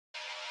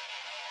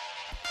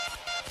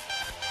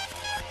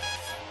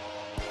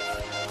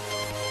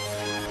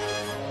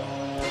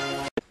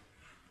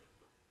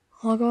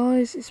Hi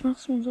guys, it's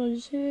Max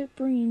Montages here,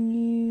 bringing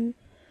you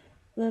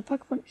the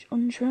Pack a Punch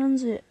on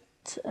Transit.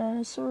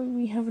 Sorry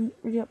we haven't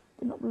really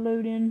been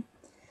uploading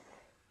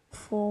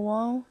for a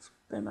while. It's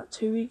been about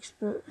 2 weeks,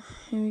 but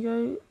here we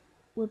go.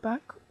 We're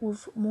back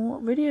with more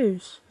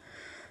videos.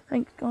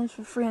 Thanks guys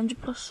for 300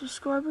 plus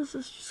subscribers.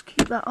 Let's just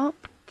keep that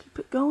up, keep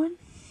it going,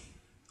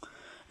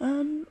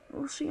 and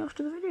we'll see you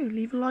after the video.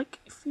 Leave a like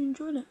if you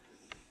enjoyed it.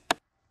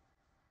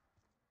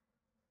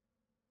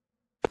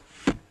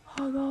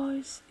 Hi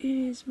guys, it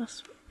is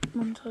Mass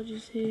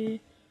Montages here,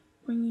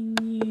 bringing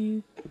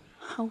you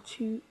how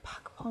to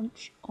pack a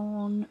punch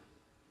on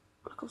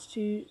Black Ops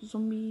 2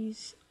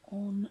 Zombies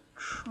on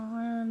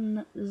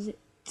Tranzit.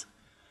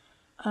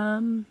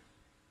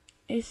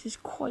 This is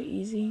quite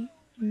easy.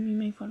 You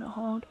may find it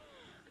hard,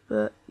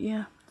 but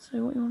yeah.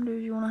 So what you want to do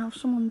is you want to have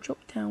someone drop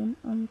down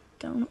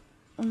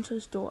onto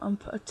this door and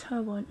put a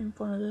turbine in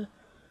front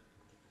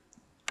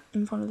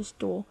of this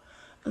door,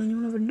 and then you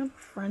want to have another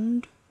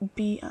friend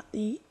be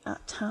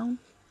at town,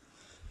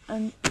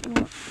 and you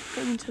want to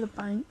go into the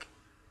bank,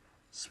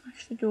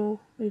 smash the door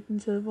open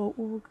to the vault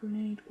with a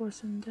grenade or a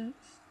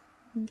syntax.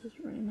 It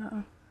doesn't really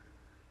matter.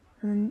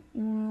 And then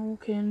you want to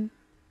walk in,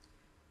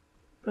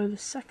 blow the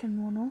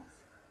second one off.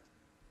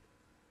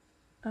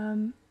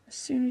 As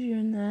soon as you're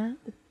in there,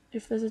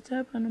 if there's a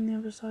turbine on the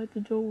other side,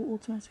 the door will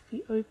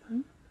automatically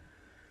open.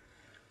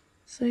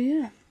 So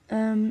yeah,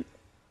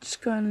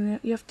 just go in there.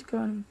 You have to go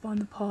in and find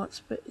the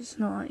parts, but it's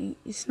not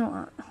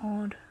that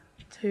hard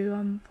to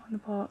find the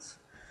parts.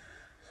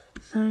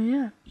 So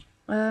yeah,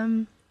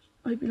 I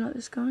hope you like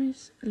this,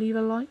 guys. Leave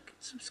a like,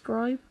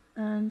 subscribe,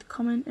 and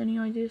comment any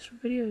ideas for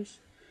videos.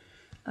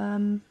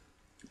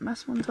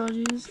 Mass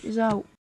Montages is out.